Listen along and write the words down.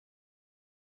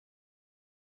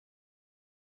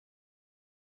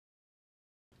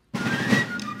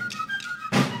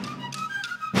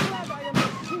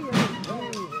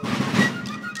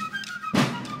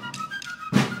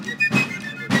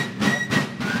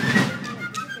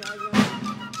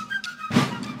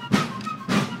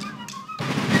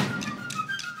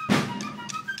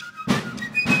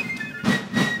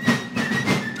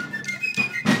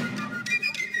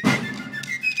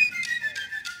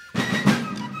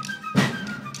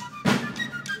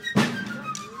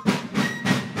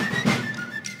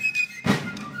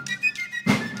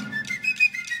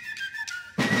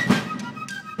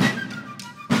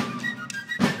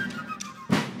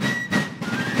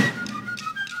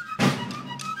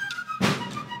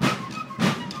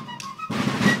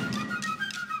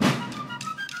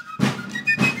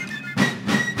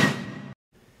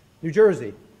New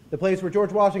Jersey, the place where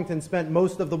George Washington spent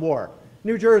most of the war.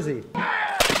 New Jersey,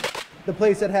 the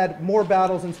place that had more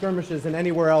battles and skirmishes than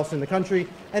anywhere else in the country.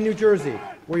 And New Jersey,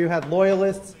 where you had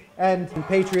loyalists and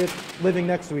patriots living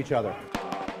next to each other.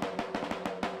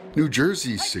 New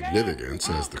Jersey's significance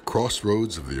as the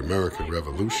crossroads of the American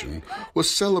Revolution was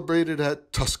celebrated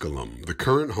at Tusculum, the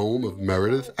current home of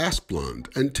Meredith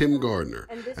Asplund and Tim Gardner,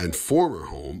 and former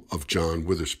home of John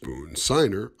Witherspoon,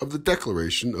 signer of the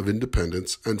Declaration of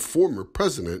Independence and former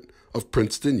president of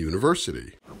Princeton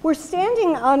University. We're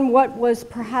standing on what was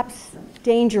perhaps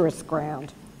dangerous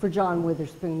ground for John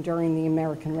Witherspoon during the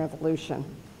American Revolution.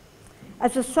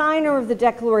 As a signer of the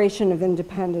Declaration of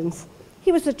Independence,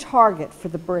 he was a target for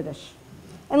the British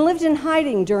and lived in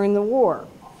hiding during the war.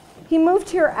 He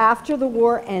moved here after the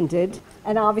war ended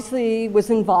and obviously was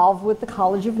involved with the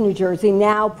College of New Jersey,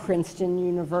 now Princeton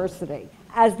University,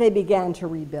 as they began to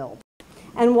rebuild.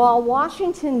 And while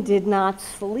Washington did not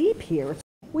sleep here,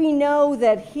 we know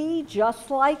that he,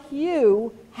 just like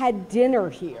you, had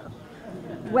dinner here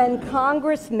when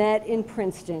Congress met in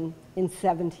Princeton in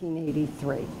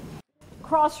 1783.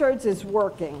 Crossroads is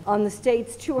working on the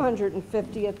state's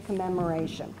 250th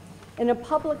commemoration in a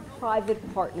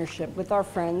public-private partnership with our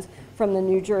friends from the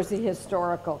New Jersey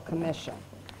Historical Commission.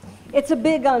 It's a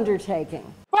big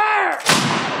undertaking. Fire!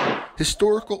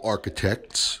 Historical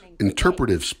architects,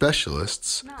 interpretive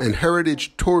specialists, and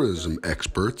heritage tourism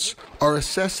experts are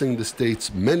assessing the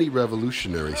state's many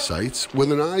revolutionary sites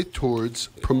with an eye towards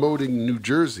promoting New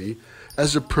Jersey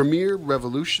as a premier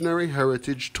revolutionary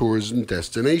heritage tourism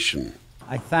destination.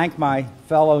 I thank my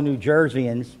fellow New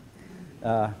Jerseyans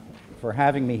for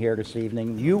having me here this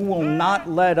evening. You will not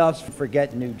let us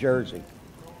forget New Jersey,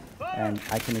 and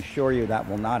I can assure you that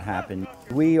will not happen.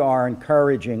 We are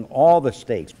encouraging all the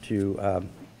states to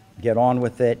get on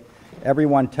with it.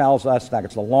 Everyone tells us that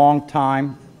it's a long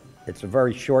time. It's a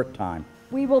very short time.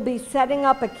 We will be setting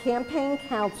up a campaign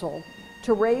council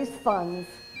to raise funds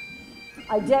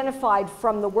identified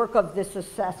from the work of this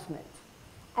assessment,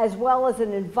 as well as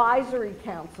an advisory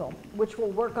council, which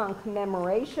will work on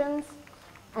commemorations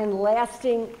and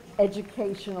lasting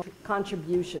educational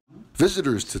contributions.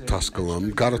 Visitors to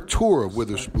Tusculum got a tour of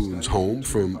Witherspoon's home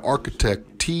from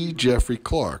architect T. Jeffrey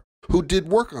Clark, who did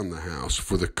work on the house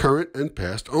for the current and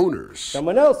past owners.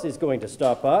 Someone else is going to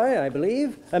stop by, I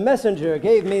believe. A messenger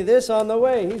gave me this on the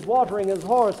way. He's watering his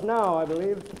horse now, I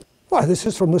believe. Why, this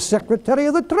is from the Secretary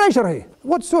of the Treasury.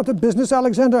 What sort of business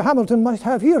Alexander Hamilton might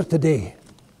have here today?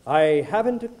 I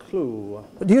haven't a clue.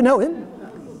 Do you know him?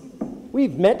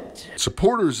 We've met.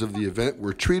 Supporters of the event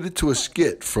were treated to a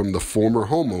skit from the former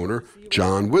homeowner,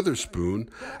 John Witherspoon,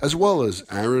 as well as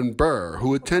Aaron Burr,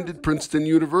 who attended Princeton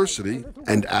University,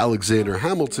 and Alexander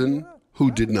Hamilton, who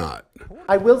did not.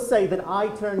 I will say that I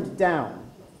turned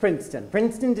down Princeton.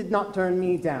 Princeton did not turn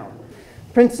me down.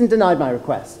 Princeton denied my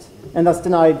request, and thus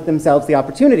denied themselves the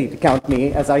opportunity to count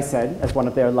me, as I said, as one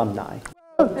of their alumni.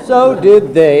 So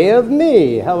did they of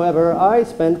me. However, I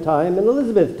spent time in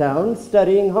Elizabethtown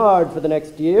studying hard for the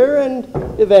next year and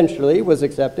eventually was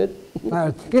accepted.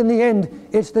 In the end,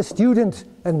 it's the student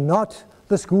and not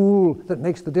the school that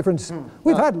makes the difference.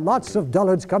 We've had lots of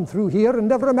dullards come through here and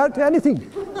never amount to anything.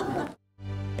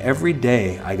 Every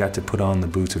day I got to put on the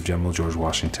boots of General George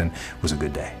Washington was a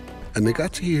good day. And they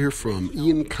got to hear from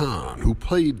Ian Kahn, who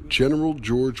played General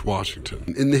George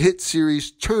Washington in the hit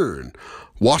series Turn,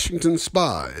 Washington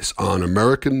Spies on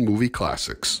American Movie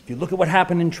Classics. If you look at what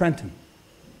happened in Trenton,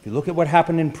 if you look at what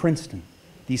happened in Princeton,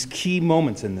 these key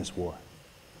moments in this war,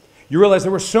 you realize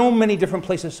there were so many different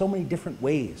places, so many different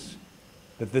ways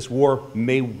that this war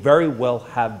may very well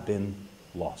have been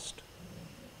lost.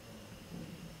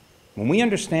 When we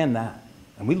understand that,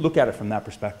 and we look at it from that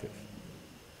perspective,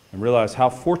 and realize how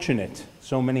fortunate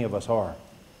so many of us are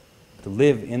to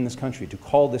live in this country, to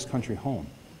call this country home,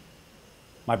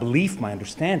 my belief, my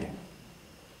understanding,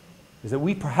 is that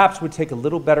we perhaps would take a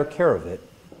little better care of it.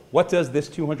 What does this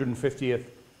 250th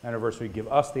anniversary give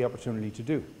us the opportunity to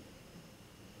do?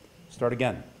 Start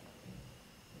again.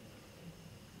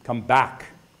 Come back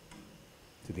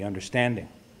to the understanding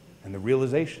and the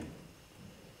realization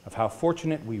of how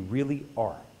fortunate we really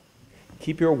are.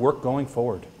 Keep your work going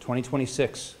forward.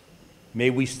 2026.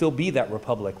 May we still be that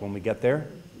republic when we get there.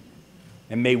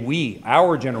 And may we,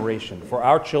 our generation, for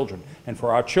our children and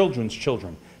for our children's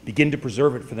children, begin to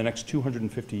preserve it for the next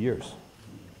 250 years.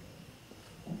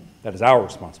 That is our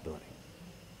responsibility.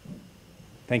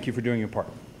 Thank you for doing your part.